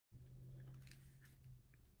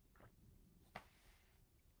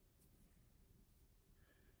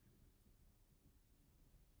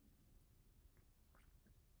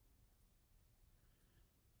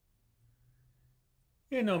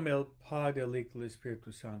En nombre del Padre, del Hijo y del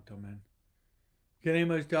Espíritu Santo, amén.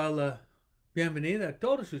 Queremos dar la bienvenida a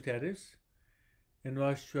todos ustedes en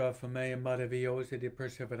nuestra familia maravillosa de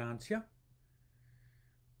perseverancia.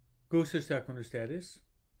 Gusto estar con ustedes.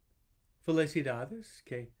 Felicidades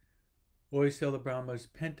que hoy celebramos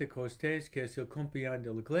Pentecostes, que es el cumpleaños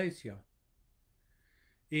de la iglesia.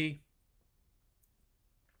 Y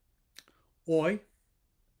hoy,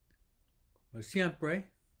 como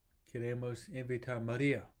siempre, queremos invitar a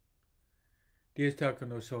María de estar con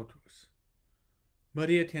nosotros.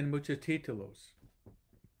 María tiene muchos títulos.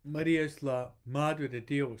 María es la Madre de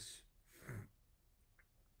Dios.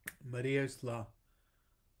 María es la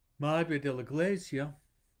Madre de la Iglesia.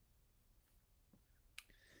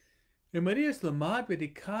 Y María es la Madre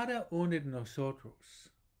de cada uno de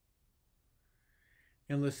nosotros.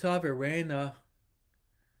 En la Salve Reina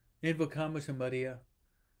invocamos a María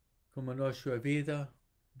como nuestra vida,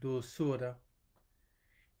 dulzura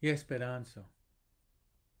y esperanza.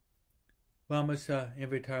 Vamos a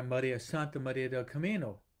invitar a María, Santa María del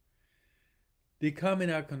Camino, de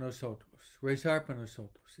caminar con nosotros, rezar por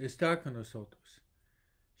nosotros, estar con nosotros,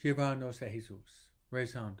 llevarnos a Jesús,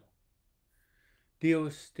 rezando.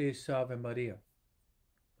 Dios te salve María,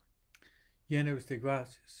 llena de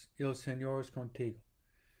gracias, el Señor es contigo.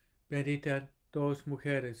 Bendita dos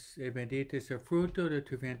mujeres y bendito es el fruto de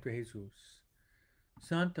tu vientre Jesús.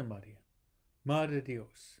 Santa María, Madre de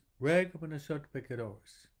Dios, ruega por nosotros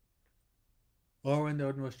pecadores, ahora en la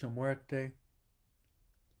hora de nuestra muerte.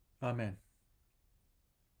 Amén.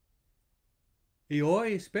 Y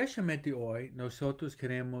hoy, especialmente hoy, nosotros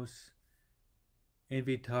queremos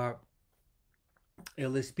invitar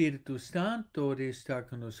el Espíritu Santo de estar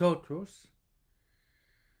con nosotros.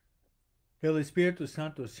 El Espíritu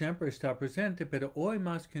Santo siempre está presente, pero hoy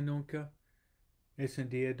más que nunca es un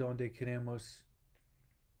día donde queremos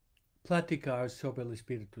platicar sobre el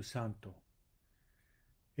Espíritu Santo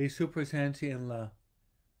y su presencia en la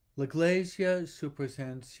iglesia, su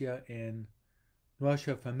presencia en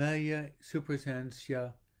nuestra familia, su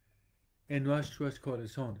presencia en nuestros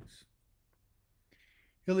corazones.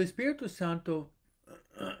 El Espíritu Santo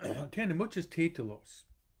tiene muchos títulos.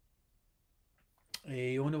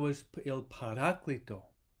 Y uno es el Paráclito.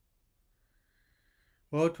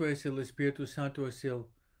 Otro es el Espíritu Santo, es el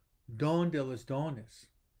don de los dones.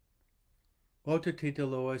 Otro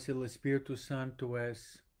título es el Espíritu Santo,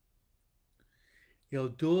 es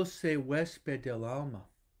el dulce huésped del alma.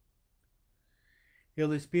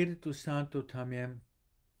 El Espíritu Santo también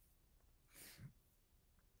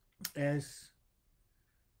es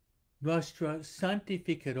nuestro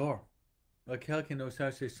santificador, aquel que nos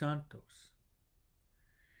hace santos.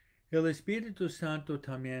 El Espíritu Santo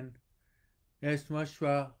también es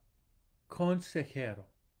nuestro consejero.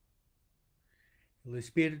 El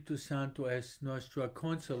Espíritu Santo es nuestro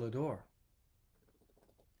consolador.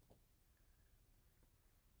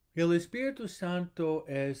 El Espíritu Santo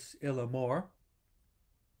es el amor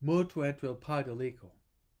mutuo entre el Padre y el Hijo.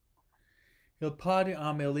 El Padre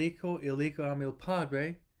ama al Hijo, el Hijo ama al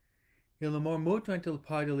Padre. El amor mutuo entre el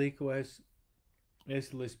Padre y el Hijo es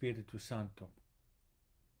el Espíritu Santo.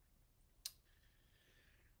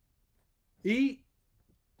 Y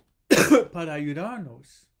para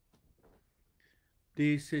ayudarnos,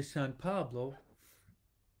 dice San Pablo,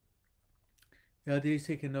 él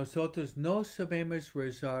dice que nosotros no sabemos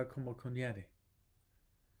rezar como conviene.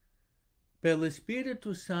 Pero el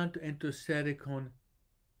Espíritu Santo intercede con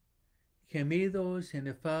gemidos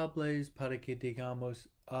inefables para que digamos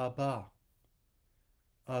Abba.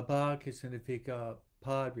 Abba, que significa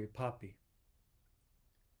Padre, Papi.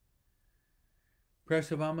 Por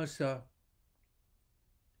eso vamos a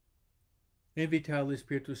invitar al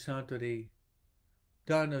Espíritu Santo de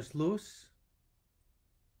darnos luz,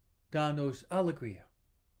 darnos alegría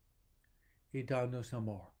y darnos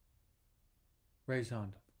amor.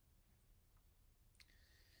 Rezando.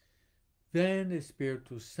 Ven,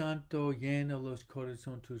 Espíritu Santo, llena los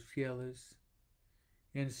corazones tus fieles,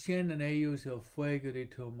 enciende en ellos el fuego de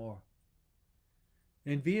tu amor.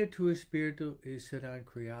 Envía tu Espíritu y serán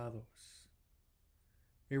criados,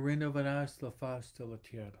 y renovarás la faz de la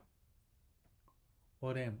tierra.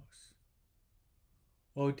 Oremos.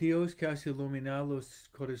 Oh Dios, que has iluminado los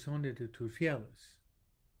corazones de tus fieles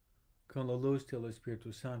con la luz del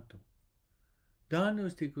Espíritu Santo,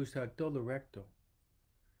 danos de gustar todo lo recto,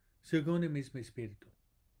 según el mismo Espíritu,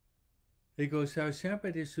 y gozar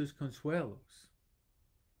siempre de sus consuelos.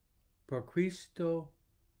 Por Cristo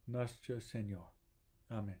nuestro Señor.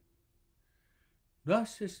 Amén.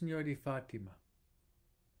 Nuestra Señora de Fátima,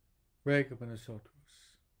 ruega por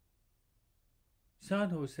nosotros.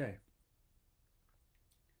 San José,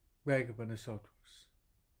 ruega por nosotros.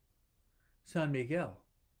 San Miguel,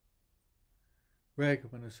 ruega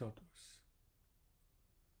por nosotros.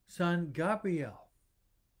 San Gabriel,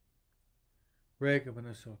 ruega por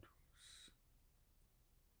nosotros.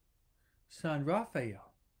 San Rafael,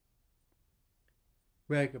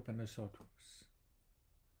 ruega por nosotros.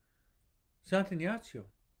 Santo Ignacio,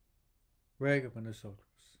 ruega por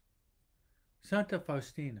nosotros. Santa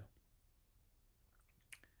Faustina,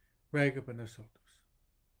 ruega por nosotros.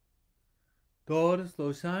 Todos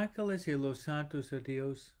los ángeles y los santos de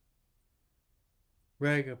Dios,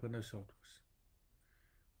 ruega por nosotros.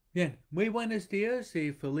 Bien, muy buenos días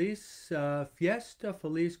y feliz fiesta,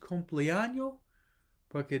 feliz cumpleaños,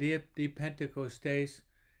 porque el día de Pentecostés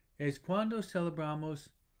es cuando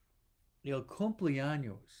celebramos el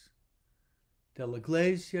cumpleaños de la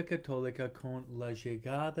Iglesia Católica con la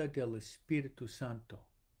llegada del Espíritu Santo.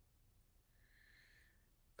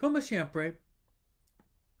 Como siempre,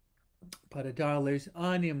 para darles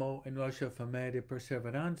ánimo en nuestra familia de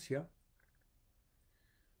perseverancia,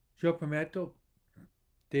 yo prometo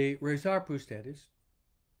de rezar por ustedes.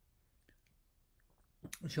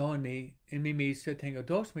 Yo en mi misa tengo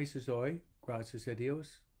 2 misas hoy, gracias a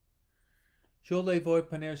Dios. Yo le voy a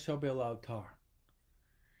poner sobre el altar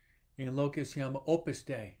en lo que se llama Opus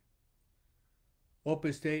Dei.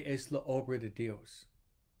 Opus Dei es la obra de Dios.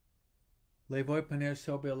 Le voy a poner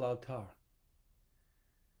sobre el altar.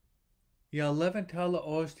 Y al levantar la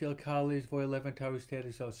hostia del cáliz voy a levantar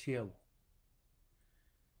ustedes al cielo,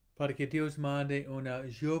 para que Dios mande una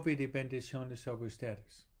lluvia de bendiciones sobre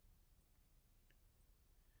ustedes.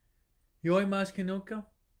 Y hoy más que nunca,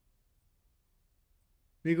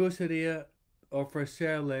 me gustaría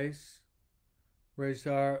ofrecerles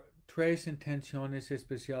rezar 3 intenciones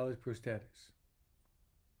especiales por ustedes.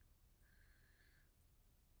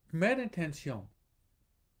 Primera intención,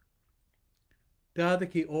 dado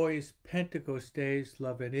que hoy es Pentecostés,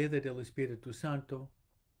 la venida del Espíritu Santo,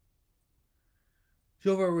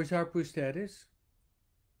 yo voy a rezar por ustedes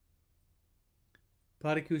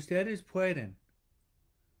para que ustedes puedan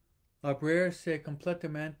abrirse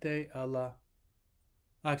completamente a la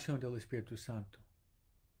acción del Espíritu Santo.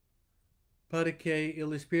 Para que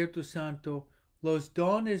el Espíritu Santo, los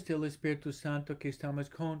dones del Espíritu Santo que estamos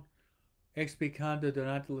explicando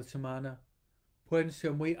durante la semana, pueden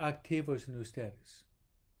ser muy activos en ustedes.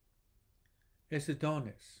 Esos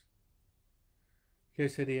dones, que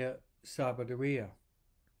sería sabiduría,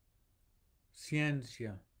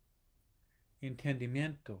 ciencia,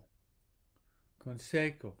 entendimiento,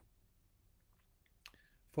 consejo,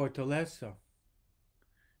 fortaleza,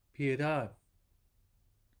 piedad,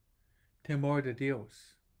 temor de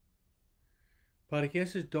Dios, para que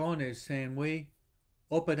esos dones sean muy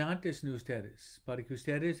operantes en ustedes, para que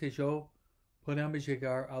ustedes y yo podamos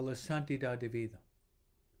llegar a la santidad de vida.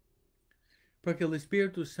 Porque el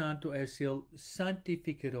Espíritu Santo es el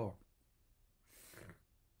santificador.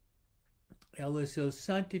 Él es el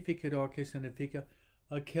santificador, que significa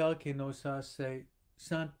aquel que nos hace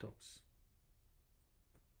santos.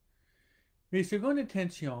 Mi segunda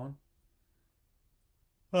intención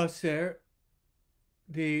va a ser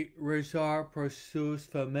de rezar por sus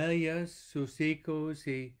familias, sus hijos,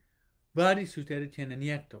 y varios de ustedes tienen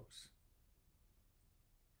nietos.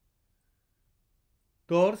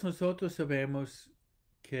 Todos nosotros sabemos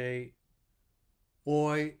que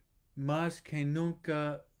hoy, más que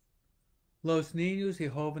nunca, los niños y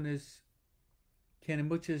jóvenes tienen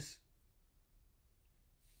muchas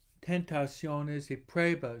tentaciones y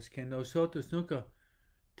pruebas que nosotros nunca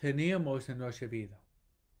teníamos en nuestra vida.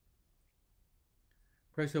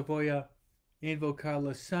 Por eso voy a invocar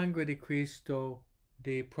la sangre de Cristo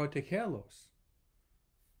de protegerlos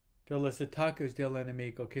de los ataques del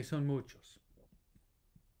enemigo, que son muchos.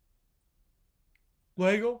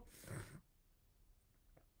 Luego,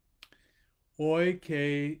 hoy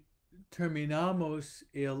que terminamos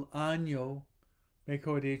el año,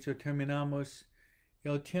 mejor dicho, terminamos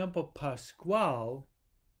el tiempo pascual,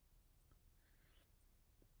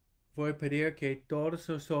 voy a pedir que todos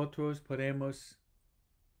nosotros podamos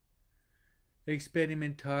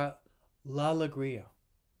experimentar la alegría.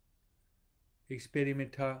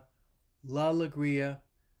 Experimentar la alegría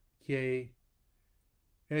que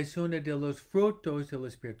es uno de los frutos del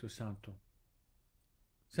Espíritu Santo.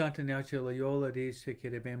 Santa Ignacio de Loyola dice que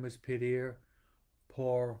debemos pedir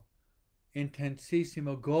por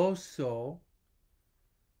intensísimo gozo,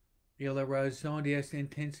 y la razón de este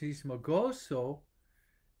intensísimo gozo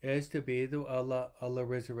es debido a la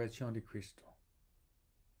resurrección de Cristo.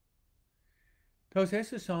 Entonces,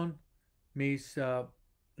 esas son mis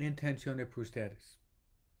intenciones para ustedes.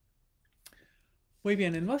 Muy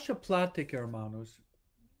bien, en nuestra plática, hermanos,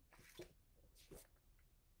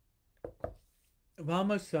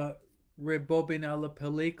 vamos a rebobinar la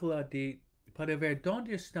película para ver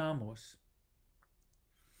dónde estamos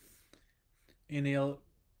en el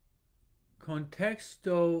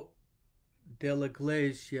contexto de la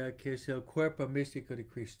iglesia, que es el cuerpo místico de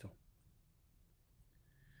Cristo.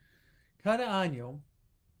 Cada año,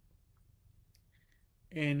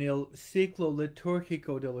 en el ciclo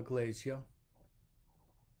litúrgico de la iglesia,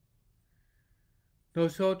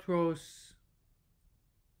 nosotros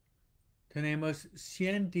tenemos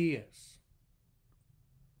 100 días.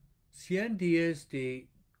 100 días de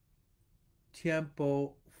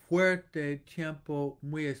tiempo fuerte, tiempo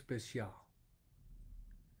muy especial.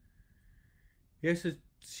 Y esos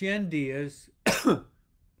 100 días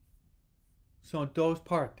son dos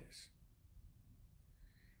partes.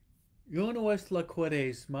 Y uno es la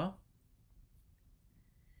cuaresma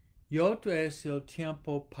y otro es el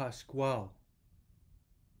tiempo pascual.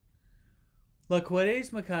 La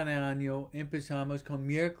cuaresma cada año empezamos con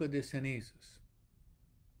miércoles de cenizas.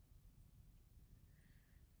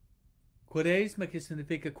 Cuaresma, que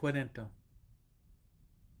significa 40.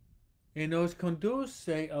 Y nos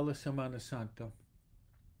conduce a la Semana Santa.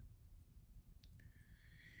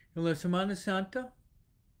 En la Semana Santa,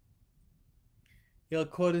 el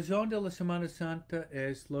corazón de la Semana Santa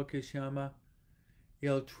es lo que se llama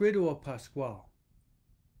el Triduo Pascual.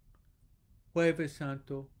 Jueves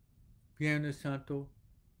Santo, Viernes Santo,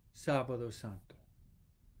 Sábado Santo.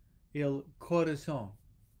 El corazón,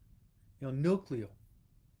 el núcleo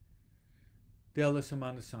de la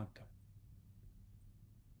Semana Santa.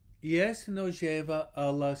 Y eso nos lleva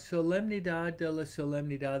a la solemnidad de las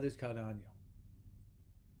solemnidades cada año,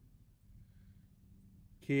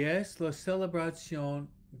 que es la celebración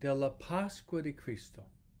de la Pascua de Cristo.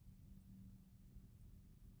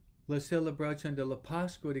 La celebración de la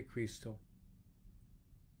Pascua de Cristo.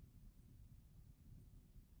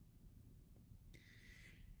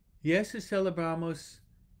 Y eso celebramos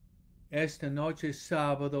esta noche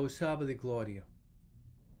sábado, sábado de gloria.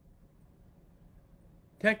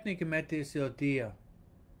 Técnicamente es el día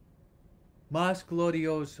más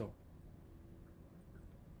glorioso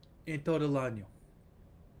en todo el año.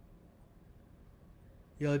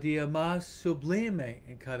 Y el día más sublime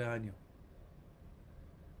en cada año,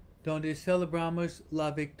 donde celebramos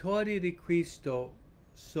la victoria de Cristo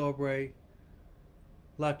sobre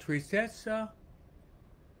la tristeza,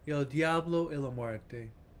 el diablo y la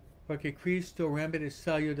muerte, porque Cristo realmente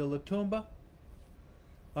salió de la tumba,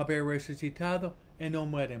 haber resucitado y no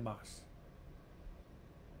muere más.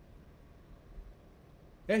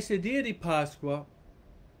 Ese día de Pascua,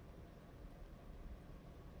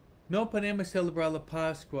 no podemos celebrar la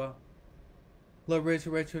Pascua, la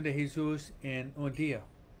resurrección de Jesús, en un día.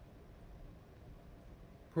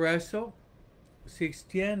 Por eso se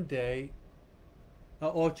extiende a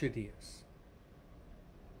 8 días.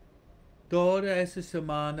 Toda esa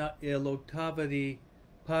semana, el octavo de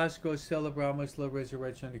Pascua, celebramos la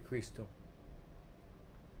resurrección de Cristo.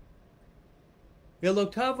 El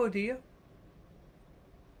octavo día,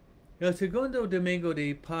 el segundo domingo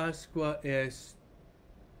de Pascua, es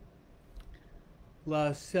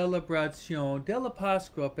la celebración de la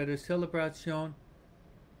Pascua, pero celebración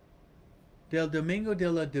del Domingo de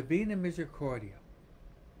la Divina Misericordia,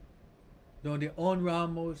 donde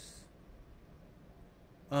honramos,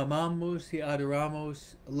 amamos y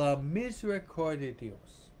adoramos la misericordia de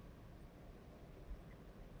Dios.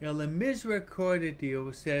 Y la misericordia de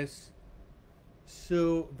Dios es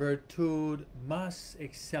su virtud más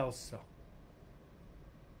excelsa.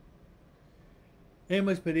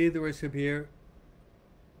 Hemos pedido recibir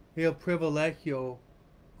el privilegio,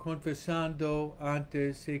 confesando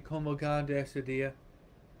antes y comulgando ese día,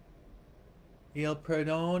 el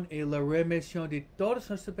perdón y la remisión de todos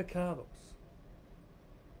nuestros pecados,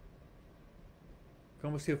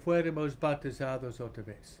 como si fuéramos bautizados otra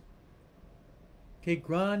vez. Qué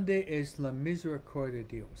grande es la misericordia de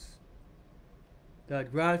Dios. Dad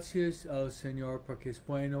gracias al Señor porque es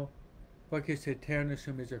bueno, porque es eterna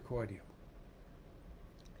su misericordia.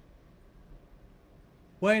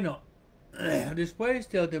 Bueno, después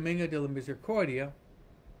del Domingo de la Misericordia,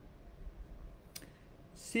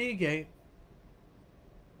 sigue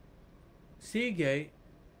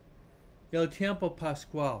el tiempo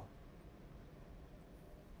pascual.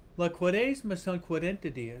 La cuaresma son 40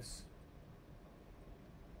 días,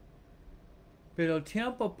 pero el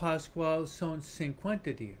tiempo pascual son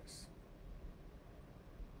 50 días.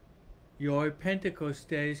 Y hoy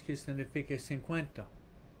Pentecostes, que significa 50.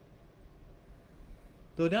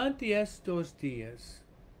 Durante estos días,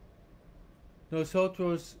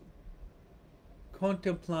 nosotros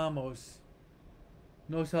contemplamos,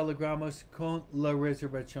 nos alegramos con la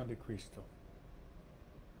resurrección de Cristo.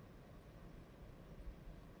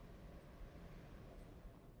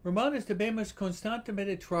 Hermanos, debemos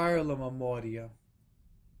constantemente traer la memoria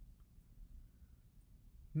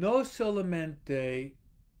no solamente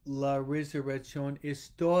la resurrección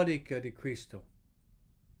histórica de Cristo,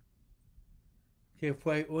 que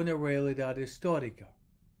fue una realidad histórica,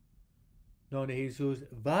 donde Jesús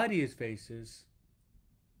varias veces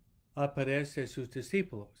aparece a sus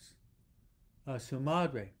discípulos, a su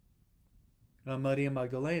madre, a María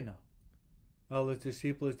Magdalena, a los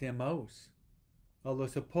discípulos de Emmaús, a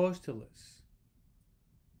los apóstoles,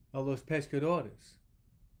 a los pescadores,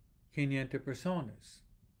 500 personas,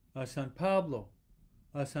 a San Pablo,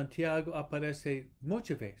 a Santiago aparece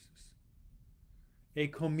muchas veces, y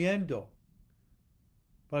comiendo,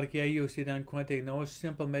 para que ellos se dan cuenta que no es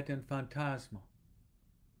simplemente un fantasma.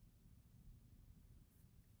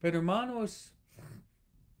 Pero hermanos,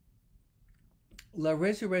 la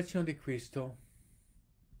resurrección de Cristo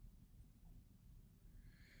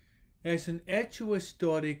es un hecho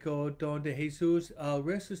histórico donde Jesús al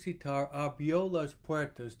resucitar abrió las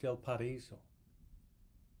puertas del paraíso.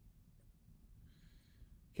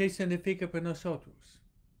 ¿Qué significa para nosotros?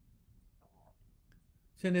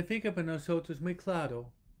 Significa para nosotros muy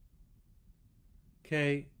claro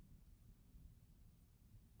que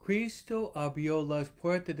Cristo abrió las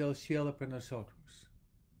puertas del cielo para nosotros.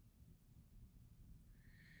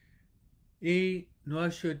 Y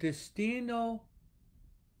nuestro destino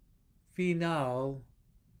final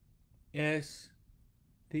es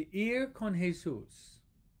de ir con Jesús,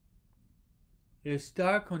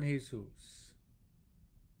 estar con Jesús,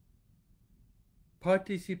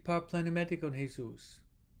 participar plenamente con Jesús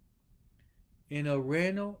en el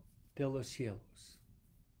reino de los cielos.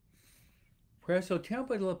 Por eso, el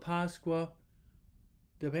tiempo de la Pascua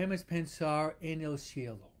debemos pensar en el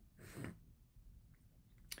cielo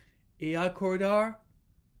y acordarnos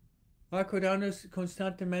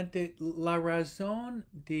constantemente la razón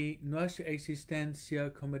de nuestra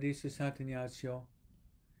existencia, como dice Santo Ignacio.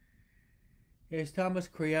 Estamos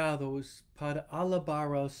creados para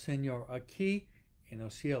alabar al Señor aquí en el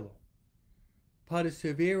cielo, para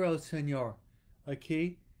servir al Señor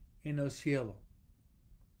aquí en el cielo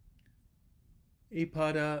y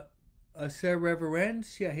para hacer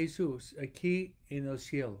reverencia a Jesús aquí en el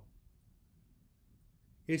cielo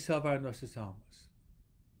y salvar nuestras almas.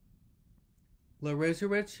 La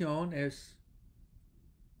resurrección es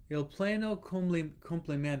el pleno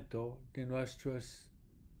cumplimiento de nuestros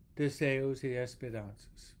deseos y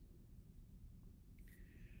esperanzas.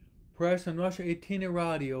 Por eso nuestro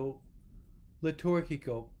itinerario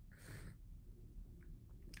litúrgico,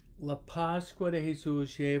 la Pascua de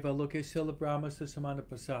Jesús lleva lo que celebramos la semana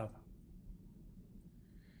pasada.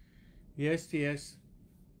 Y este es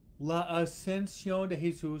la ascensión de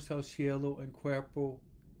Jesús al cielo en cuerpo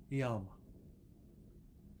y alma.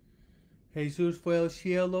 Jesús fue al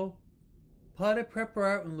cielo para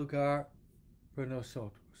preparar un lugar para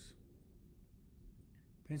nosotros.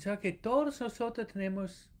 Pensar que todos nosotros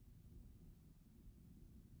tenemos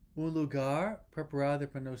un lugar preparado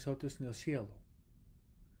para nosotros en el cielo.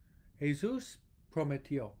 Jesús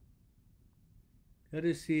prometió. Él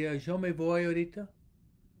decía, yo me voy ahorita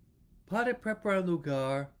para preparar un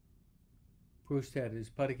lugar para ustedes,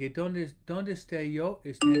 para que donde esté yo,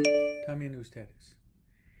 estén también ustedes.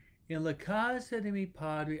 En la casa de mi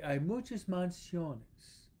Padre hay muchas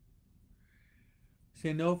mansiones.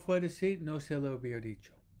 Si no fuera así, no se lo hubiera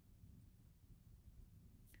dicho.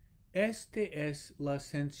 Este es la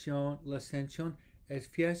ascensión es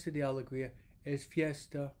fiesta de alegría, es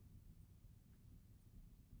fiesta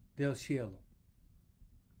del cielo.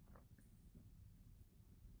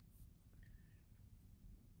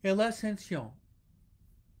 En la ascensión,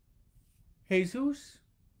 Jesús,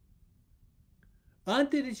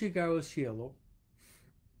 antes de llegar al cielo,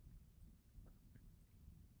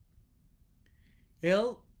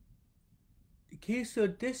 Él quiso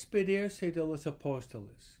despedirse de los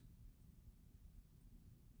apóstoles.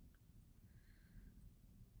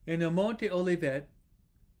 En el monte Olivet,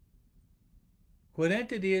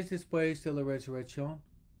 40 días después de la resurrección,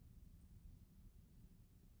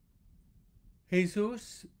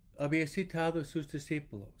 Jesús había citado a sus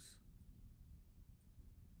discípulos.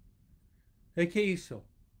 ¿Y qué hizo?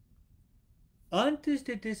 Antes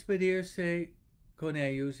de despedirse con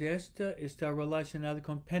ellos, esta está relacionada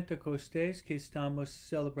con Pentecostes que estamos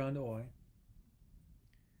celebrando hoy.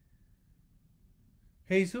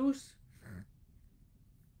 Jesús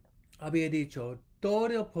había dicho, todo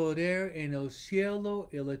el poder en el cielo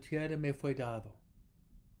y la tierra me fue dado.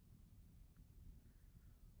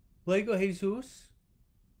 Luego Jesús,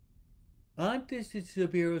 antes de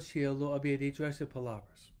subir al cielo, había dicho estas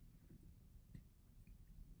palabras.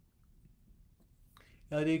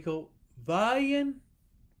 Él dijo, vayan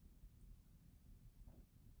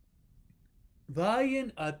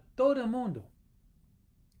a todo el mundo.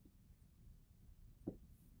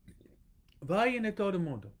 Vayan a todo el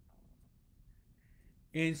mundo.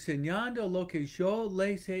 Enseñando lo que yo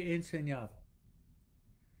les he enseñado.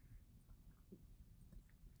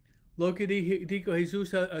 Lo que dijo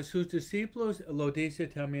Jesús a sus discípulos, lo dice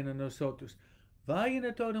también a nosotros. Vayan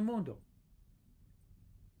a todo el mundo.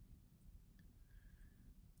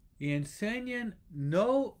 Y enseñen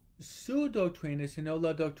no su doctrina, sino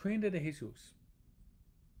la doctrina de Jesús.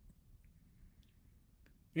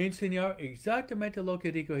 Enseñar exactamente lo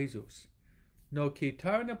que dijo Jesús. No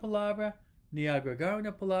quitar una palabra, ni agregar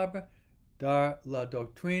una palabra, dar la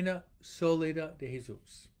doctrina sólida de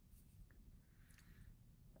Jesús.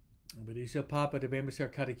 Como dice el Papa, debemos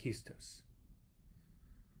ser catequistas.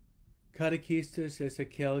 Catequistas es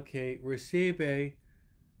aquel que recibe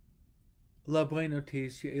la buena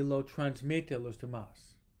noticia y lo transmite a los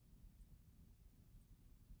demás.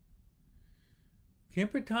 Qué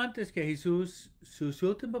importante es que Jesús, sus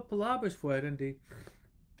últimas palabras fueron de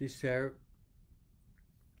ser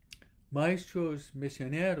maestros,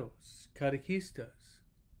 misioneros, catequistas.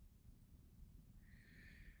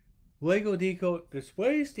 Luego dijo,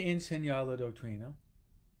 después de enseñar la doctrina,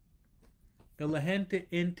 de la gente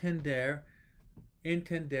entender,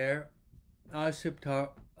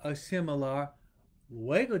 aceptar, asimilar,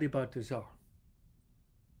 luego de bautizar.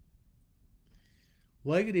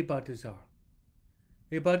 Luego de bautizar.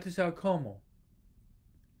 ¿Y bautizar cómo?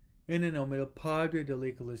 En el nombre del Padre, del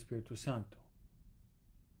Hijo y del Espíritu Santo.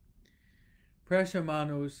 Pues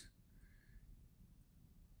hermanos,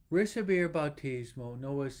 recibir bautismo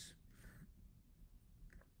no es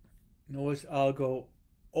algo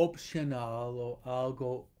opcional o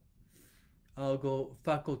algo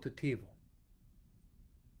facultativo.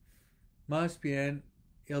 Más bien,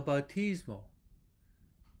 el bautismo,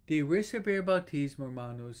 de recibir bautismo,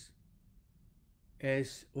 hermanos,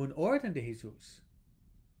 es un orden de Jesús.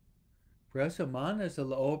 Por eso, hermanos, es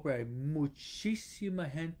la obra de muchísima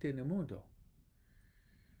gente en el mundo.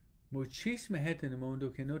 Muchísima gente en el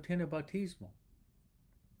mundo que no tiene bautismo.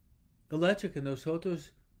 El hecho que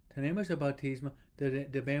nosotros tenemos el bautismo,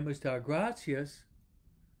 debemos dar gracias,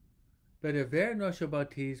 pero ver nuestro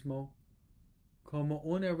bautismo como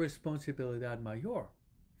una responsabilidad mayor.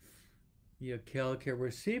 Y aquel que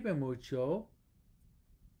recibe mucho,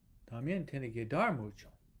 también tiene que dar mucho.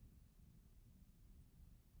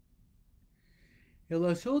 Y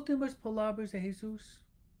las últimas palabras de Jesús,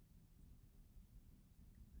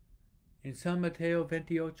 en San Mateo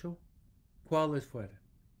 28, ¿cuáles fueron?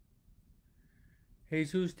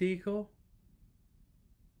 Jesús dijo,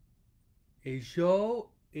 y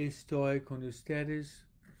yo estoy con ustedes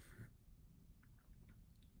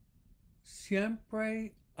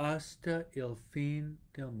siempre hasta el fin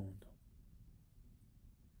del mundo.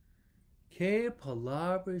 Qué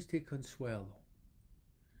palabras de consuelo.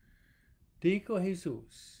 Dijo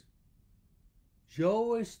Jesús,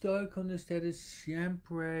 yo estoy con ustedes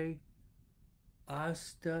siempre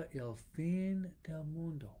hasta el fin del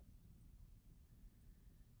mundo.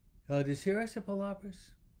 Al decir esas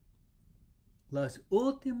palabras, las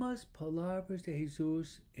últimas palabras de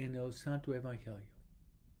Jesús en el Santo Evangelio.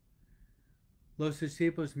 Los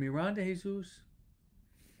discípulos mirando a Jesús,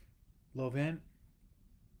 lo ven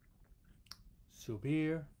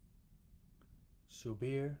subir,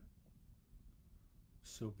 subir,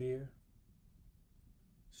 subir,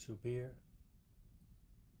 subir,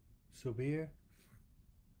 subir,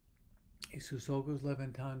 y sus ojos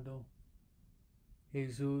levantando.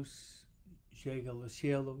 Jesús llega a los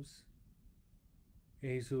cielos.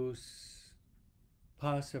 Jesús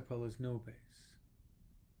pasa por las nubes.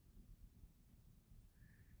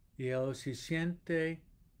 Y él se siente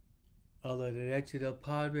a la derecha del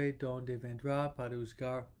Padre, donde vendrá para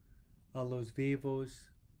juzgar a los vivos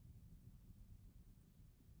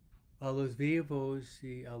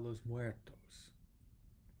y a los muertos.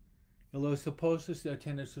 Y los apóstoles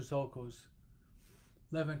tienen sus ojos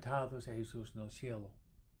levantados a Jesús en el cielo.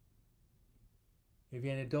 Y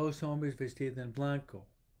vienen dos hombres vestidos en blanco.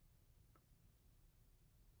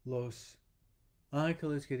 Los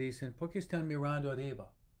ángeles que dicen, ¿por qué están mirando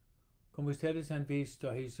arriba? Como ustedes han visto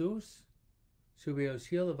a Jesús subir al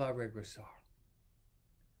cielo, va a regresar.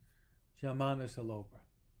 Llamanos a la obra.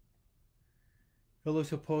 Y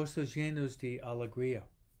los apóstoles llenos de alegría.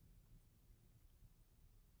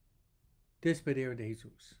 Despedir de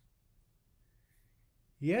Jesús.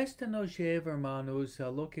 Y esto nos lleva, hermanos,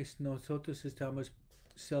 a lo que nosotros estamos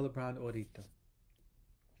celebrando ahorita.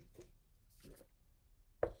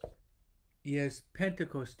 Y es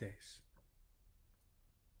Pentecostes.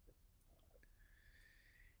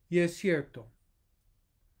 Y es cierto,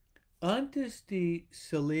 antes de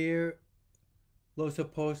salir los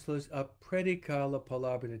apóstoles a predicar la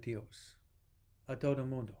palabra de Dios a todo el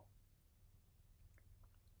mundo,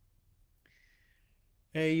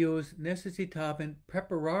 ellos necesitaban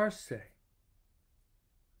prepararse.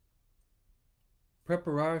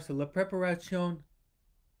 La preparación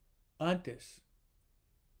antes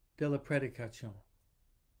de la predicación.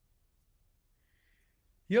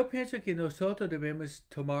 Yo pienso que nosotros debemos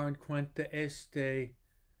tomar en cuenta esta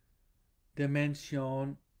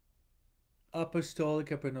dimensión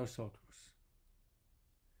apostólica para nosotros.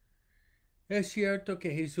 Es cierto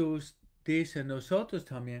que Jesús dice a nosotros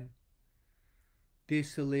también de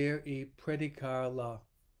salir y predicar la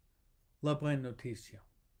buena noticia.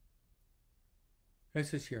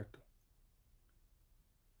 Eso es cierto.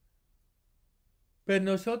 Pero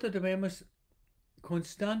nosotros debemos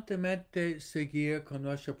constantemente seguir con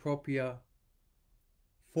nuestra propia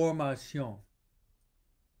formación.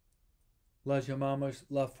 La llamamos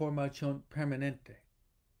la formación permanente.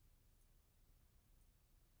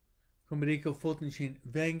 Como dijo Fulton Sheen,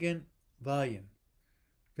 vengan, vayan.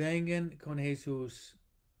 Vengan con Jesús,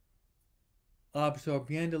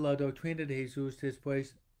 absorbiendo la doctrina de Jesús,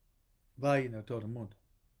 después vayan a todo el mundo.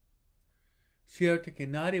 Cierto que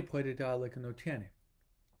nadie puede dar lo que no tiene.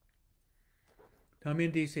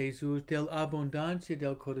 También dice Jesús, de la abundancia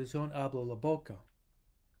del corazón habla la boca.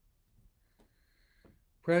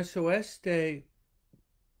 Por eso este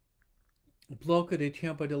bloque de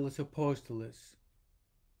tiempo de los apóstoles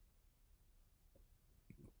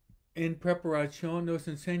en preparación nos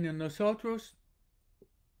enseña a nosotros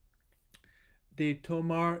de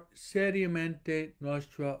tomar seriamente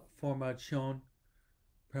nuestra formación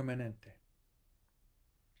permanente.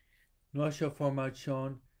 Nuestra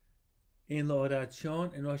formación en la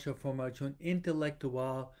oración, en nuestra formación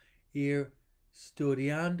intelectual, ir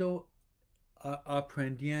estudiando,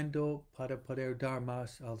 aprendiendo para poder dar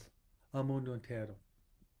más al mundo entero.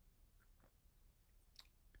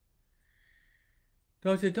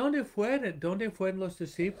 Entonces, ¿dónde fueron los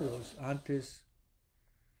discípulos antes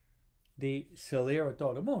de salir a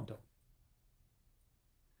todo el mundo?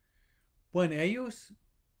 Bueno, ellos,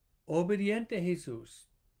 obedientes a Jesús,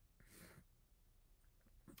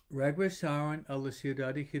 regresaron a la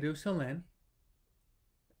ciudad de Jerusalén,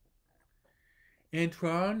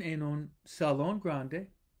 entraron en un salón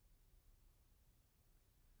grande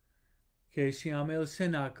que se llama el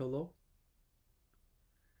cenáculo,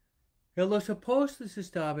 y los apóstoles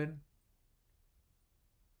estaban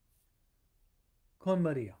con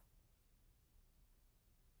María.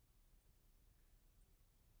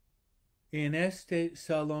 En este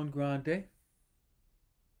salón grande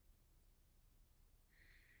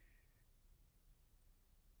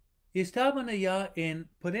estaban allá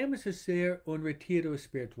podemos decir, un retiro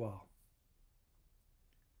espiritual.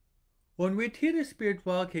 Un retiro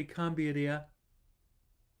espiritual que cambiaría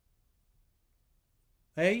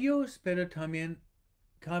a ellos, pero también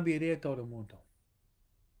cambiaría a todo el mundo.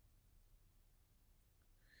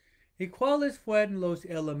 ¿Y cuáles fueron los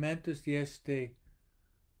elementos de este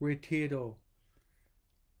retiro?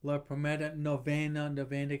 La primera novena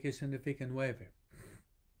que significa 9.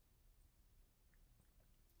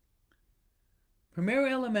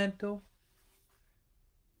 Primer elemento,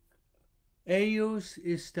 ellos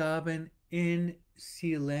estaban en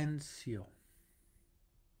silencio.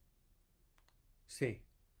 Sí,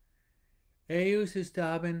 ellos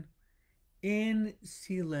estaban en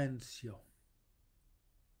silencio.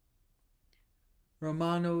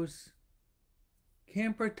 Hermanos, qué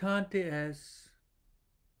importante es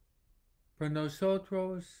para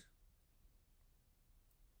nosotros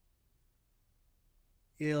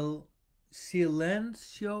el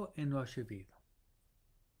silencio en nuestra vida.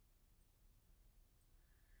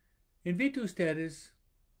 Invito a ustedes,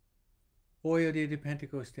 hoy el día de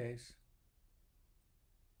Pentecostes,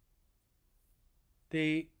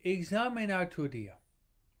 de examinar tu día.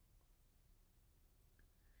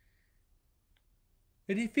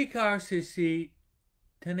 Edificarse si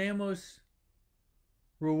tenemos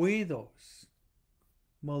ruidos,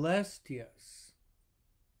 molestias,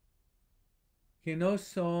 que no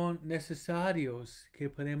son necesarios, que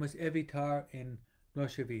podemos evitar en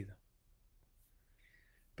nuestra vida.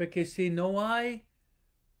 Porque si no hay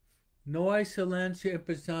silencio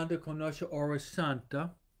empezando con nuestra hora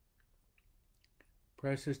santa, por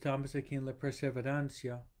eso estamos aquí en la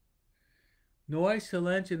perseverancia, no hay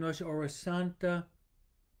silencio en nuestra hora santa,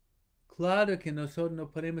 claro que nosotros no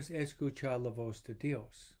podemos escuchar la voz de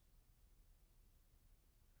Dios.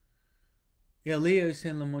 Elías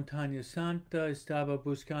en la montaña santa estaba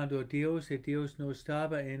buscando a Dios y Dios no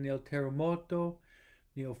estaba en el terremoto,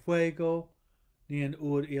 ni el fuego, ni el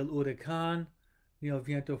huracán, ni el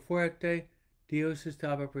viento fuerte. Dios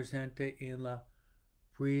estaba presente en la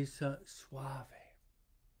brisa suave.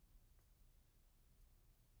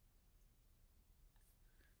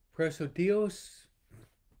 Por eso Dios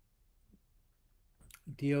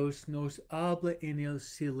nos habla en el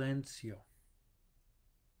silencio.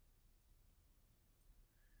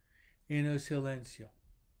 En el silencio.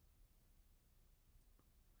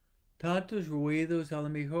 Tantos ruidos a lo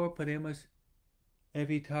mejor podemos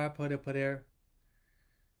evitar para poder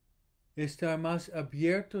estar más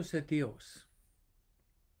abiertos a Dios.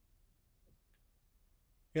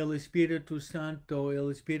 El Espíritu Santo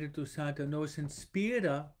nos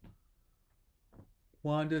inspira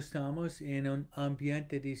cuando estamos en un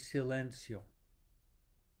ambiente de silencio.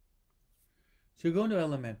 Segundo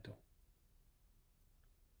elemento.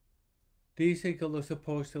 Dice que los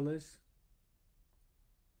apóstoles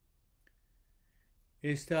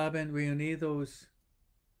estaban reunidos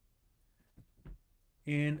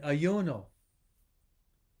en ayuno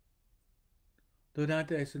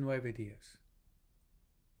durante esos 9 días.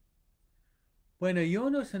 Bueno,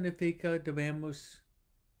 ayuno significa debemos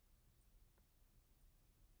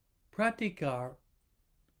practicar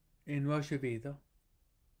en nuestra vida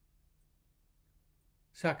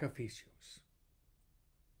sacrificios,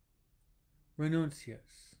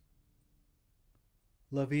 renuncias,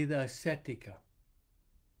 la vida ascética.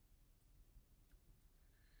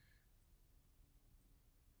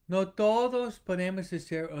 No todos podemos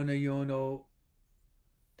hacer un ayuno,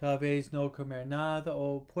 tal vez no comer nada,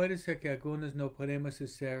 o puede ser que algunos no podemos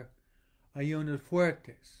hacer ayunos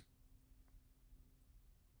fuertes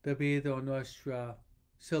debido a nuestra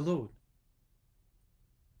salud.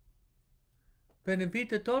 Pero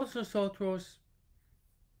invito a todos nosotros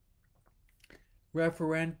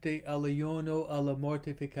referente al ayuno, a la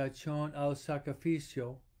mortificación, al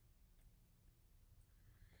sacrificio.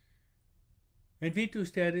 Invito a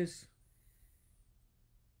ustedes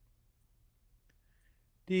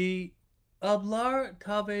de hablar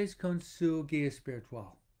tal vez con su guía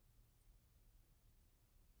espiritual.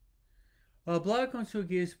 Hablar con su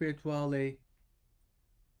guía espiritual y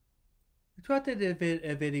trata de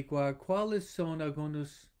averiguar cuáles son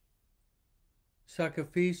algunos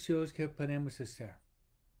sacrificios que podemos hacer.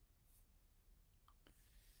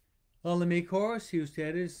 A lo mejor si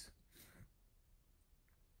ustedes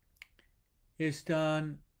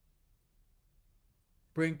están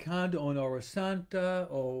brincando una hora santa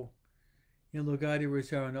o en lugar de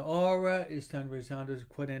rezar una hora, están rezando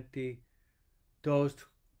 42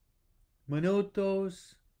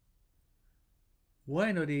 minutos.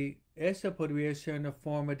 Bueno, esa podría ser una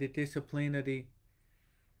forma de disciplina de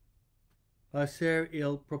hacer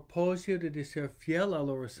el propósito de ser fiel a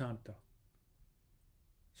la hora santa.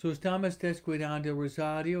 Si estamos descuidando el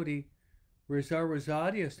rosario, de rezar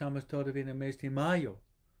rosario, estamos todavía en el mes de mayo,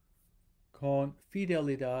 con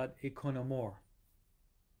fidelidad y con amor.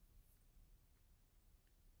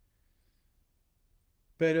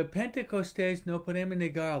 Pero Pentecostés, no podemos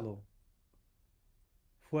negarlo,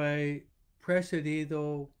 fue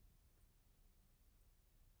precedido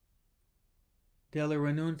de la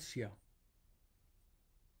renuncia,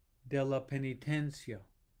 de la penitencia.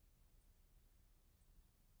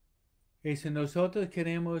 Y si nosotros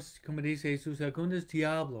queremos, como dice Jesús, algunos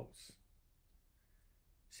diablos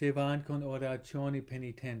se van con oración y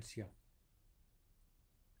penitencia.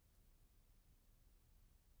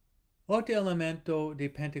 Otro elemento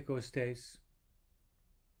de Pentecostés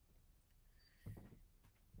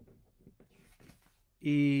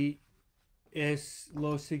y es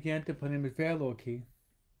lo siguiente, podemos verlo aquí.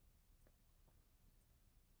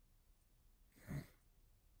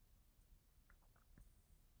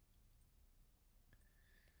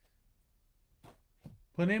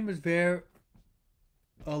 Podemos ver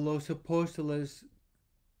a los apóstoles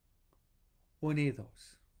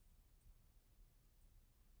unidos.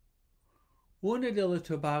 Uno de los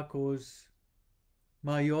trabajos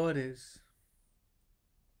mayores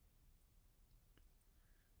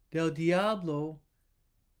del diablo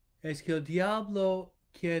es que el diablo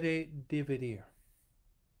quiere dividir.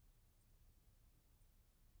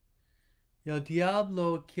 El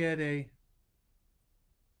diablo quiere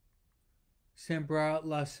sembrar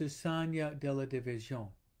la cizaña de la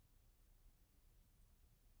división.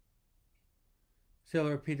 Se lo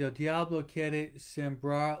repito, el diablo quiere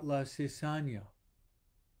sembrar la cizaña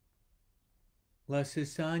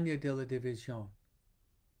de la división.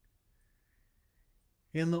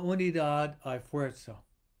 En la unidad hay fuerza.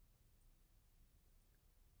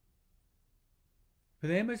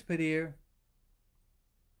 Podemos pedir,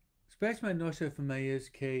 especialmente en nuestras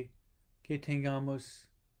familias, que tengamos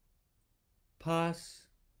paz,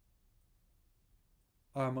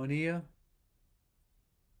 armonía,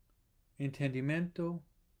 entendimiento,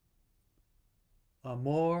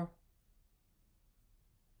 amor,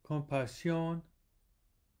 compasión,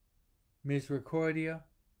 misericordia.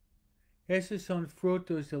 Esos son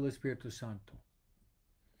frutos del Espíritu Santo.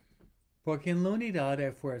 Porque en la unidad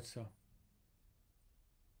hay fuerza.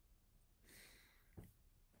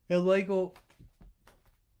 Y luego,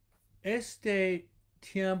 este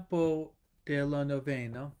tiempo de la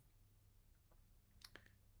novena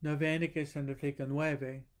que significa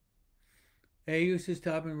 9, ellos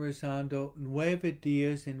estaban rezando 9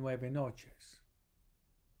 días y 9 noches.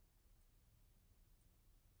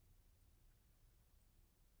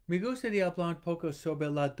 Me gustaría hablar un poco sobre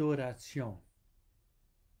la duración.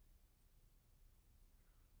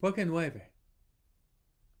 ¿Por qué 9?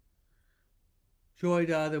 Yo he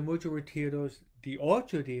dado muchos retiros de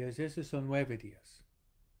 8 días, esos son 9 días.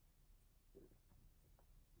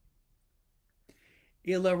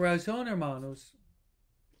 Y la razón, hermanos,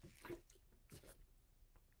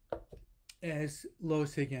 es lo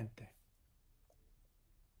siguiente.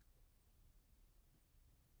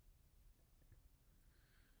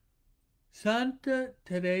 Santa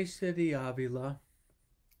Teresa de Ávila,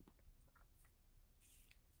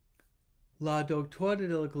 la doctora de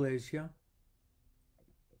la Iglesia,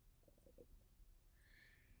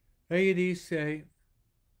 ella dice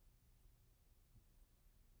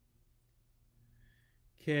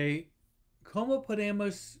que ¿cómo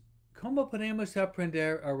podemos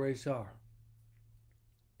aprender a rezar?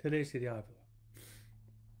 Teresa de Ávila.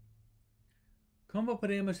 ¿Cómo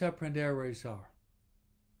podemos aprender a rezar?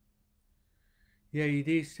 Y ella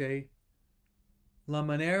dice, la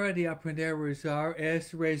manera de aprender a rezar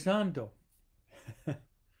es rezando.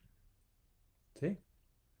 ¿Sí?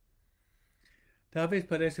 Tal vez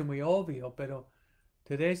parece muy obvio, pero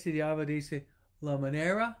Teresa de Ávila dice, la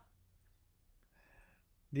manera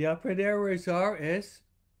de aprender a rezar es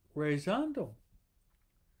rezando.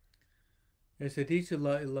 Ese dice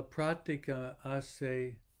la práctica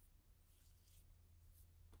hace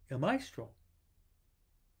el maestro.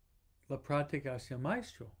 La práctica hace el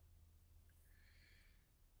maestro.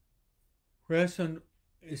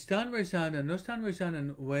 Están rezando, no están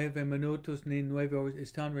rezando 9 minutos ni 9 horas,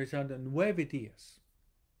 están rezando 9 días.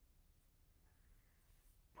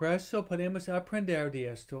 Por eso podemos aprender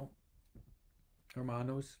de esto,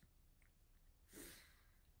 hermanos.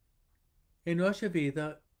 En nuestra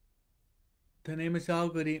vida tenemos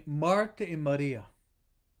algo de Marta y María.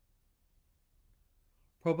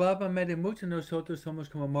 Probablemente muchos de nosotros somos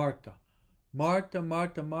como Marta. Marta,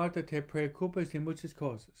 Marta, Marta, te preocupas de muchas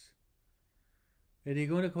cosas. Y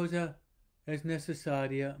ninguna cosa es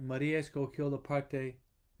necesaria. María escogió la parte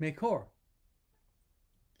mejor.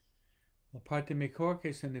 La parte mejor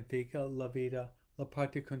que significa la vida, la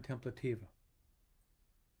parte contemplativa.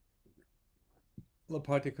 La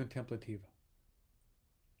parte contemplativa.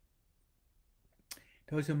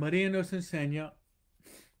 Entonces María nos enseña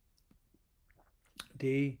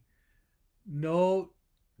de no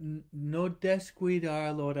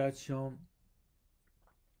descuidar la oración,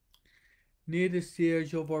 ni decir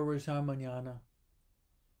yo voy a rezar mañana,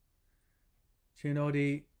 sino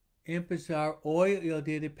de empezar hoy el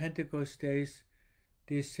día de Pentecostes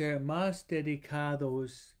de ser más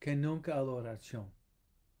dedicados que nunca a la oración.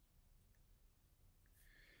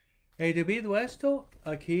 Y debido a esto,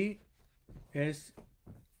 aquí es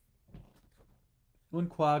un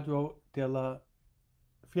cuadro de la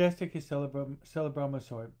fiesta que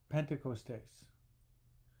celebramos hoy, Pentecostes.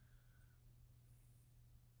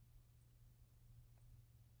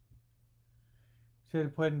 Se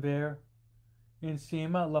pueden ver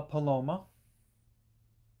encima la paloma.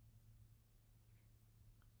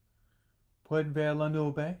 Pueden ver la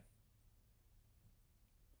nube.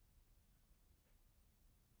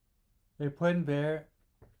 Y pueden ver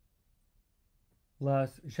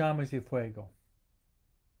las llamas de fuego.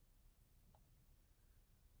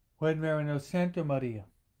 Pueden ver en el centro María.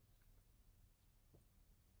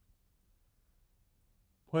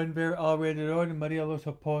 Pueden ver alrededor de María los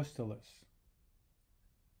apóstoles.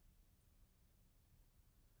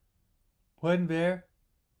 Pueden ver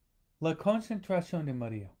la concentración de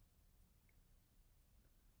María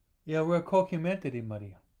y el recogimiento de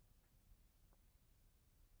María.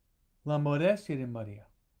 La modestia de María.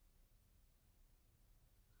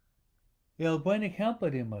 Y el buen ejemplo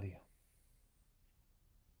de María.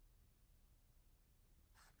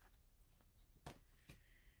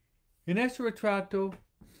 En este retrato,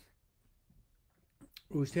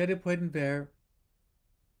 ustedes pueden ver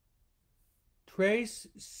 3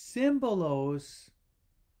 símbolos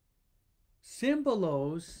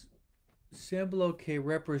símbolo que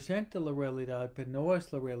representa la realidad, pero no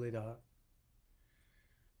es la realidad.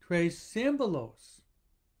 Tres símbolos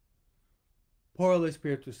por el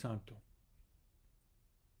Espíritu Santo.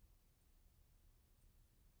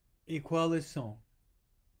 ¿Y cuáles son?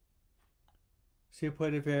 Se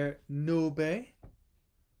puede ver nube,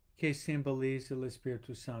 que simboliza el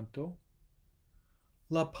Espíritu Santo.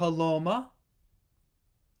 La paloma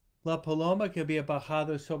que había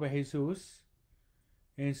bajado sobre Jesús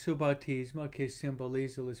en su bautismo, que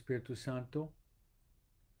simboliza el Espíritu Santo.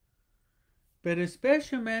 Pero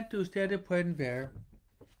especialmente ustedes pueden ver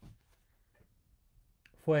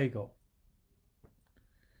fuego.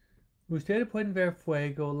 Ustedes pueden ver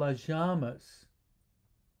fuego, las llamas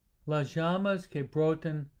que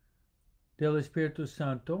brotan del Espíritu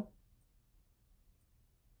Santo.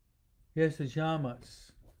 Y esas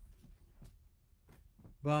llamas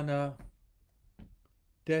van a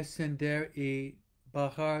descender y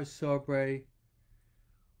bajar sobre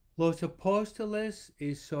los apóstoles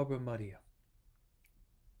y sobre María.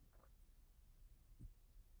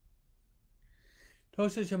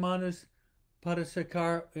 Entonces, hermanos, para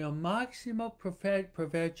sacar el máximo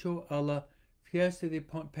provecho a la fiesta de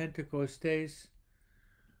Pentecostés,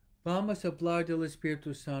 vamos a hablar del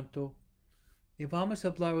Espíritu Santo y vamos a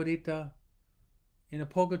hablar ahorita, en el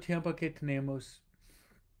poco tiempo que tenemos,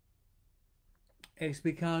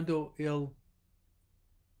 explicando el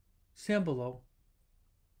símbolo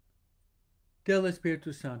del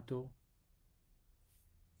Espíritu Santo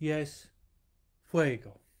y es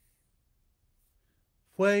fuego.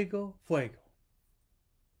 Fuego, fuego.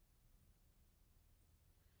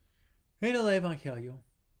 En el Evangelio,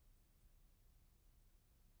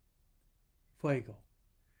 fuego.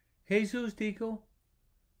 Jesús dijo,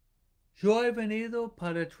 yo he venido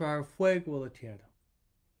para traer fuego a la tierra.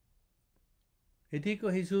 Y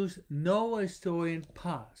dijo Jesús, no estoy en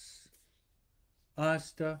paz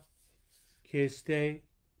hasta que esté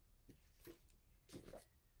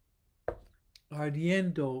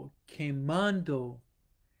ardiendo, quemando,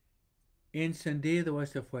 encendido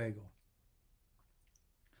este fuego.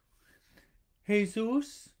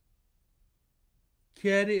 Jesús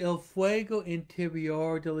quiere el fuego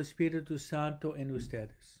interior del Espíritu Santo en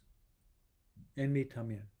ustedes, en mí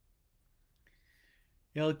también.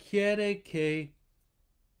 Él quiere que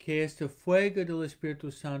este fuego del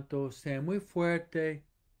Espíritu Santo sea muy fuerte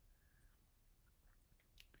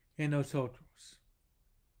en nosotros.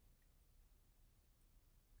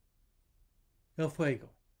 El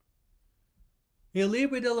fuego. El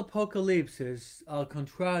libro del Apocalipsis, al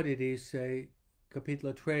contrario, dice,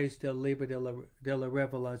 capítulo 3 del libro de la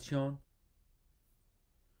Revelación,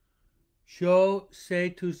 yo sé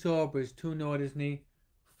tus obras, tú no eres ni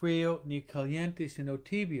frío ni caliente, sino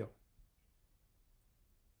tibio.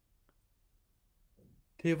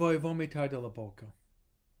 Te voy a vomitar de la boca.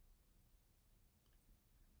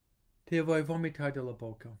 Te voy a vomitar de la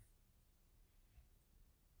boca.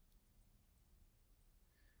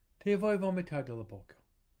 Te voy a vomitar de la boca.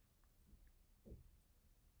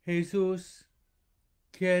 Jesús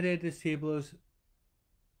quiere discípulos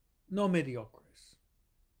no mediocres,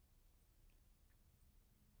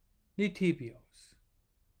 ni tibios,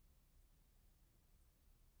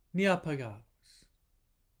 ni apagados,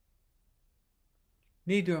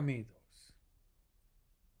 ni dormidos.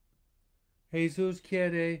 Jesús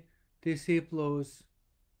quiere discípulos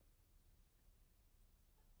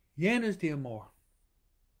llenos de amor,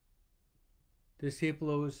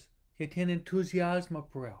 discípulos que tienen entusiasmo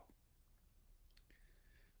por Él,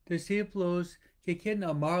 discípulos que quieren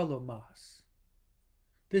amarlo más,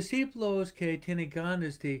 discípulos que tienen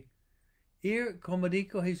ganas de ir, como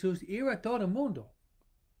dijo Jesús, ir a todo el mundo,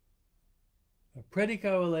 a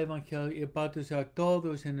predicar el Evangelio y bautizar a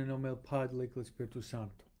todos en el nombre del Padre, del Hijo y del Espíritu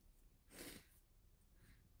Santo.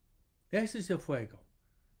 Ese es el fuego.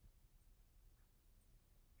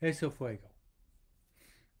 Es el fuego.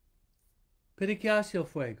 ¿Pero qué hace el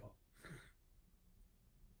fuego?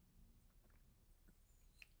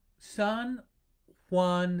 San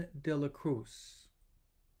Juan de la Cruz.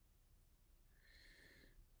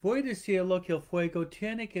 Voy a decir lo que el fuego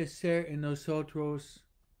tiene que ser en nosotros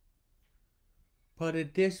para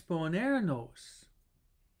disponernos,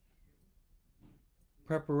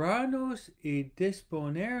 prepararnos y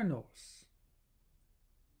disponernos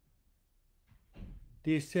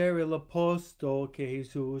de ser el apóstol que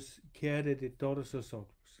Jesús quiere de todos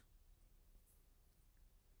nosotros.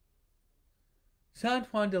 San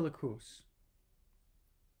Juan de la Cruz,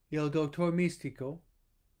 el doctor místico,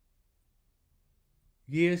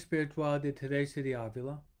 guía espiritual de Teresa de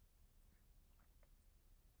Ávila,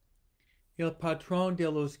 el patrón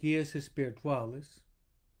de los guías espirituales,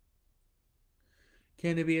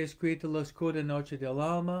 quien había escrito La oscura noche del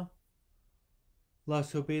alma, La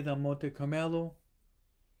subida al Monte Carmelo,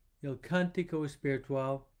 El cántico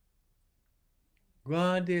espiritual,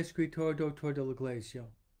 grande escritor doctor de la iglesia.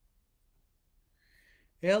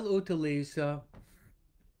 Él utiliza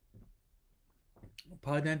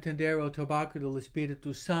para entender el trabajo del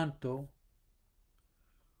Espíritu Santo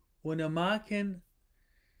una imagen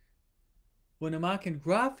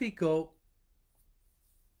gráfico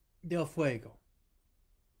del fuego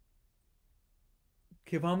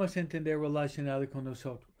que vamos a entender relacionado con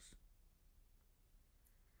nosotros.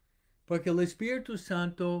 Porque el Espíritu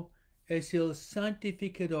Santo es el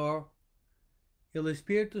santificador. El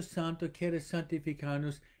Espíritu Santo quiere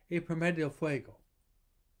santificarnos y por medio del fuego.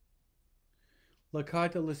 La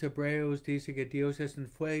carta de los Hebreos dice que Dios es un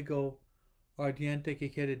fuego ardiente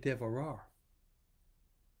que quiere devorar.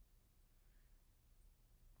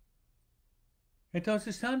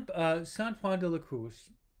 Entonces, San Juan de la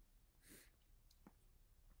Cruz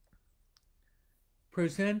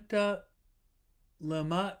presenta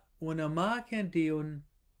una imagen de un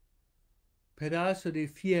pedazo de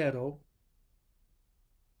fierro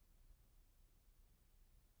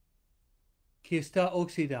que está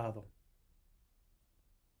oxidado.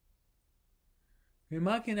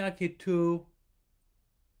 Imagina que tú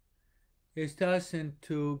estás en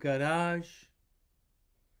tu garage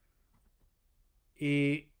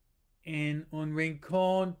y en un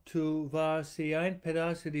rincón tú vas y hay un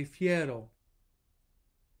pedazo de fierro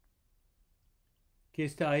que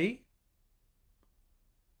está ahí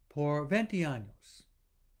por 20 años.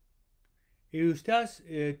 Y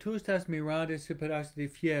tú estás mirando ese pedazo de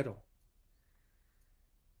fierro.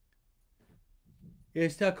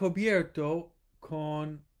 Está cubierto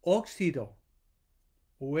con óxido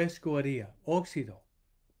o escoria, óxido.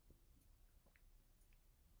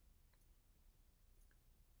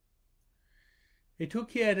 Y tú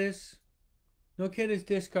no quieres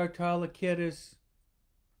descartarlo, quieres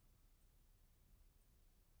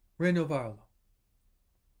renovarlo.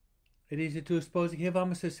 Y dice tu esposa, ¿qué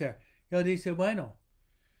vamos a hacer? Y él dice, bueno,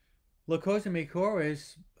 la cosa mejor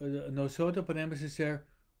es, nosotros podemos hacer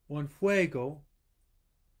un fuego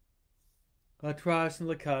atrás en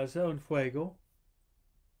la casa, un fuego.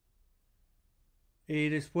 Y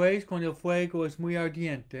después, cuando el fuego es muy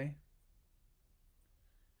ardiente,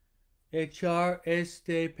 echar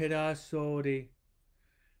este pedazo de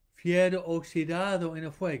fierro oxidado en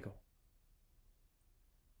el fuego.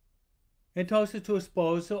 Entonces tu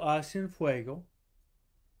esposo hace un fuego.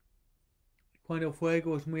 Cuando el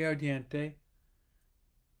fuego es muy ardiente,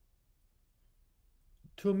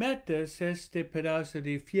 tú metes este pedazo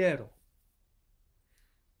de fierro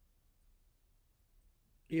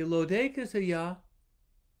y lo dejas allá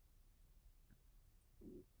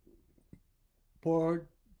por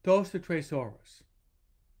 2 o 3 horas.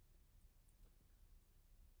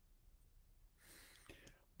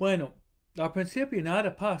 Bueno, al principio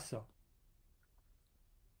nada pasa.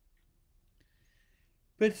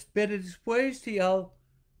 Pero después de al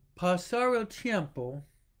pasar el tiempo,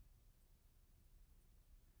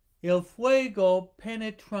 el fuego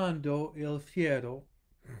penetrando el fierro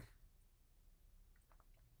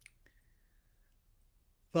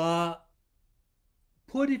va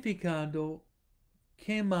purificando,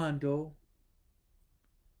 quemando,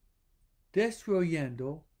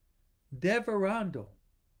 destruyendo, devorando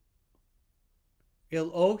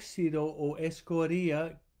el óxido o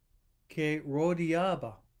escoria que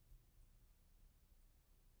rodeaba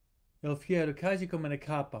el fierro, casi como una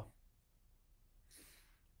capa.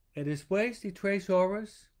 Y después de 3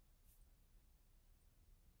 horas,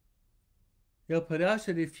 el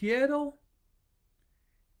pedazo de fierro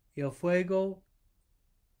y el fuego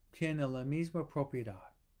tienen la misma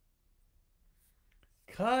propiedad.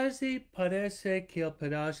 Casi parece que el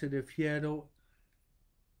pedazo de fierro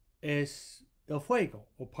es el fuego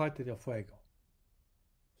o parte del fuego.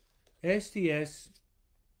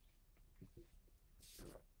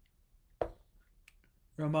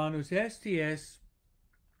 Hermanos, este es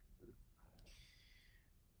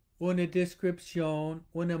una descripción,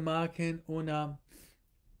 una imagen, una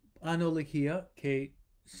analogía que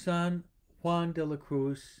San Juan de la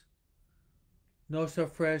Cruz nos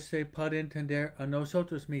ofrece para entender a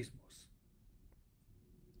nosotros mismos.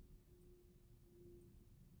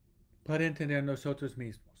 Para entender nosotros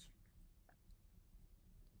mismos.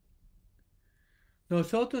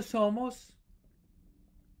 Nosotros somos,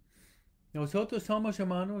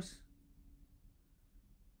 hermanos,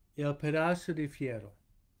 el pedazo de fierro.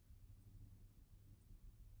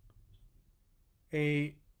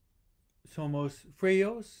 Y somos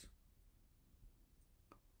fríos,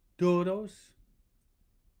 duros,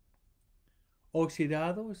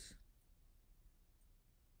 oxidados,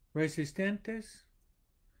 resistentes,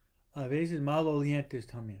 a veces malolientes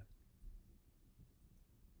también.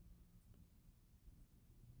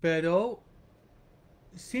 Pero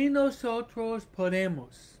si nosotros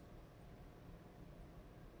podemos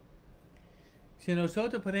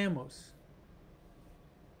entregarnos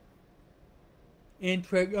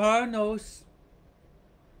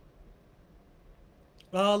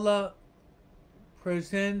a la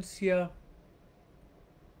presencia,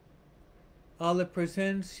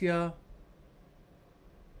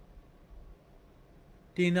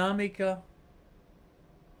 dinámica,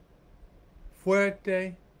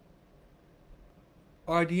 fuerte,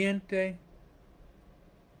 ardiente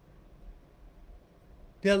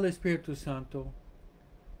del Espíritu Santo,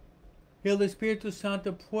 el Espíritu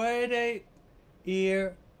Santo puede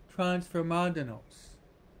ir transformándonos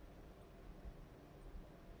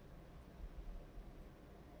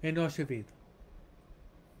en nuestra vida,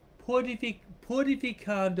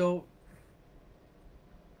 purificando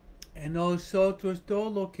en nosotros todo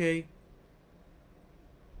lo que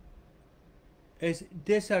es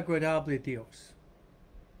desagradable a Dios.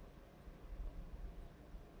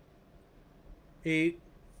 Y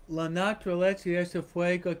la naturaleza de ese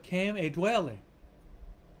fuego quema y duele.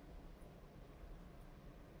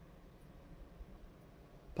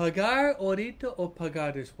 ¿Pagar ahorita o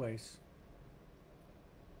pagar después?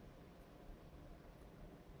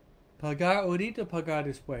 Pagar ahorita o pagar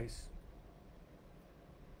después.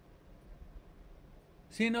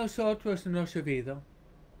 Si nosotros en nuestra vida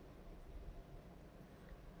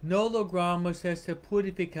no logramos esta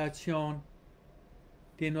purificación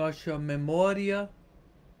de nuestra memoria,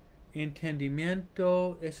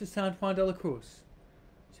 entendimiento, eso es San Juan de la Cruz.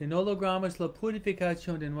 Si no logramos la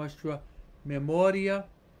purificación de nuestra memoria,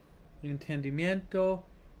 entendimiento,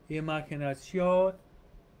 imaginación,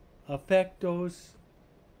 afectos,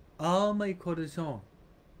 alma y corazón.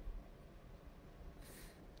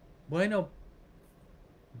 Bueno,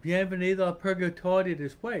 bienvenido al purgatorio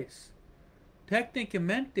después.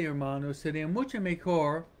 Técnicamente, hermanos, sería mucho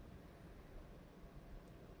mejor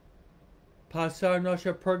pasar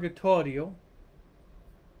nuestro purgatorio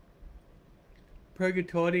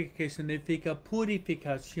que significa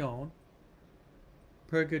purificación,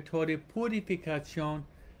 purificación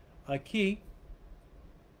aquí,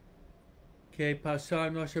 que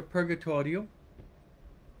pasar nuestro purgatorio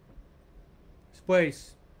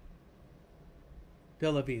después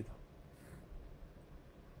de la vida.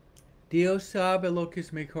 Dios sabe lo que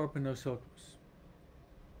es mejor para nosotros.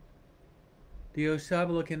 Dios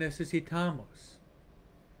sabe lo que necesitamos.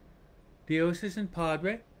 Dios es un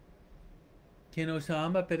Padre que nos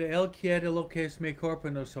ama, pero Él quiere lo que es mejor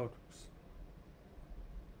para nosotros.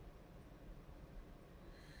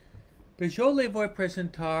 Pero yo le voy a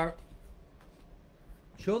presentar,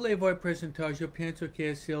 yo pienso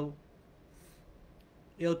que es el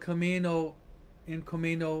camino, un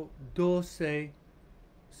camino dulce,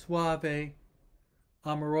 suave,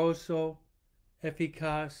 amoroso,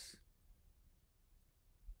 eficaz,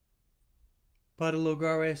 para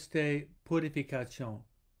lograr esta purificación.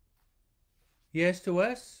 Y esto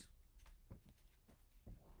es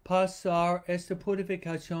pasar esta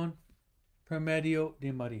purificación por medio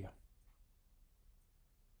de María.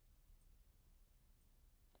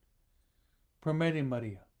 Por medio de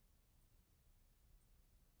María.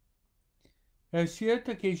 Es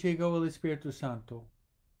cierto que llegó el Espíritu Santo,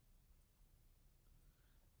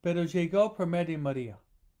 pero llegó por medio de María.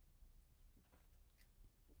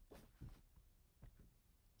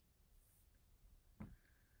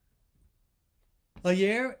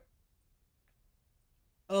 Ayer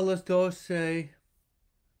a las 12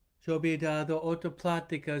 yo había dado otra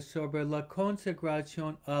plática sobre la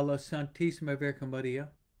consagración a la Santísima Virgen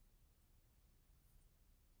María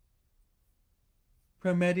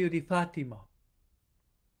por medio de Fátima,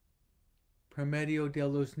 por medio de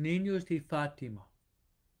los niños de Fátima.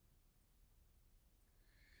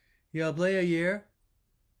 Y hablé ayer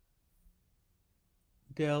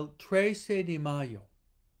del 13 de mayo.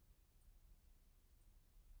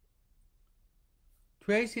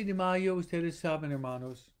 13 de mayo, ustedes saben,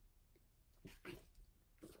 hermanos,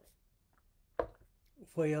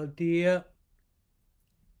 fue el día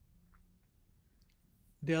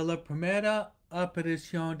de la primera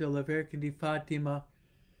aparición de la Virgen de Fátima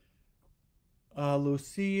a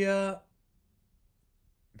Lucía,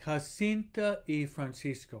 Jacinta y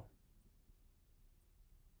Francisco.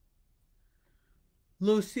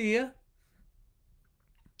 Lucía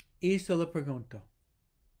hizo la pregunta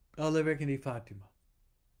a la Virgen de Fátima: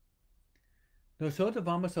 ¿nosotros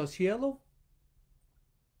vamos al cielo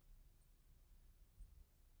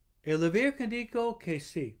El Virgen dijo que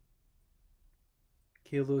sí,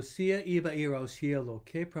 que Lucía iba a ir al cielo.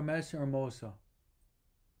 Qué promesa hermosa.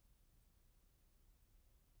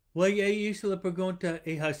 Luego ella hizo la pregunta,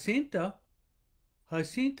 ¿y Jacinta?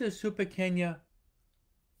 Jacinta es su pequeña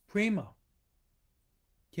prima,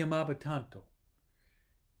 que amaba tanto.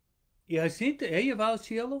 ¿Y Jacinta, ella va al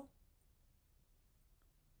cielo?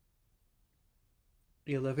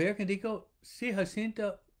 Y la Virgen dijo, sí,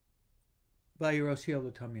 Jacinta va a ir al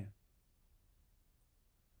cielo también.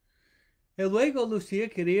 Y luego Lucía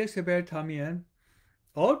quería saber también,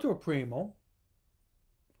 otro primo,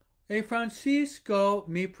 y Francisco,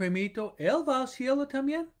 mi primito, ¿él va al cielo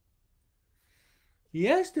también? Y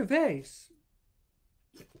esta vez,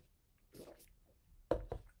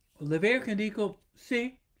 la Virgen dijo,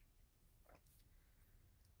 sí,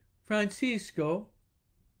 Francisco,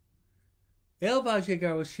 él va a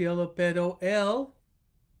llegar al cielo, pero él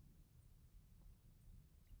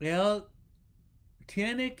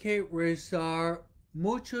tiene que rezar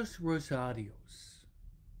muchos rosarios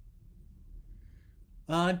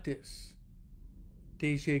antes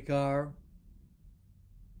de llegar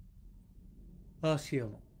al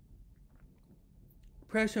cielo.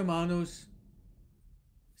 Pues hermanos,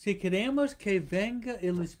 si queremos que venga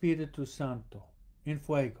el Espíritu Santo en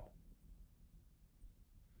fuego,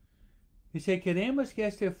 y si queremos que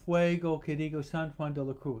este fuego que digo San Juan de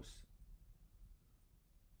la Cruz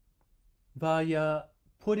vaya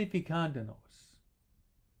purificándonos,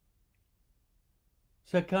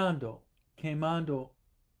 sacando, quemando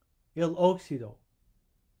el óxido,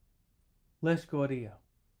 la escoria.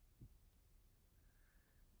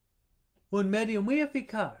 Un medio muy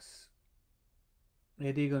eficaz,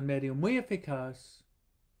 le digo un medio muy eficaz,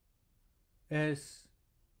 es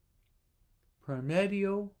por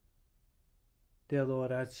medio de la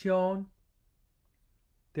oración,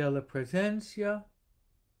 de la presencia,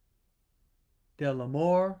 del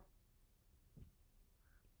amor,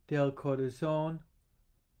 del corazón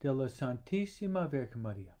de la Santísima Virgen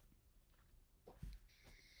María.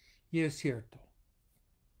 Y es cierto.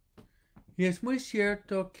 Y es muy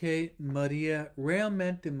cierto que María,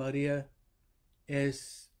 realmente María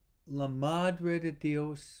es la Madre de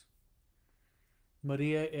Dios.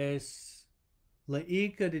 María es la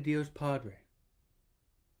hija de Dios Padre.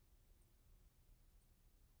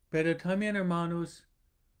 Pero también, hermanos,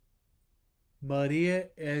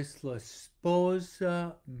 María es la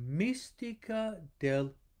esposa mística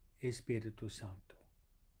del Espíritu Santo.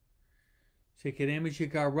 Si queremos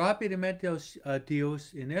llegar rápidamente a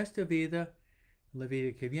Dios en esta vida, en la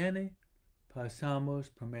vida que viene,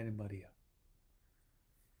 pasamos por María.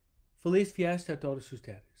 Feliz fiesta a todos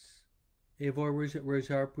ustedes. Y voy a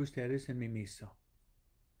rezar por ustedes en mi misa.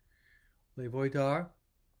 Le voy a dar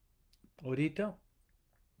ahorita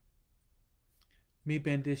mi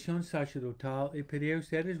bendición sacerdotal y pedir a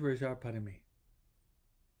ustedes rezar para mí.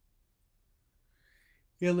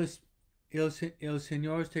 El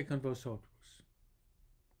Señor esté con vosotros.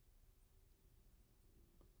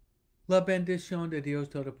 La bendición de Dios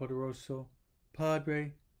Todopoderoso,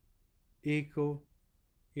 Padre, Hijo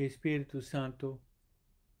y Espíritu Santo,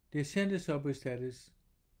 desciende sobre ustedes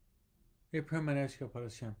y permanezca para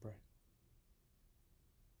siempre.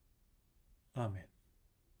 Amén.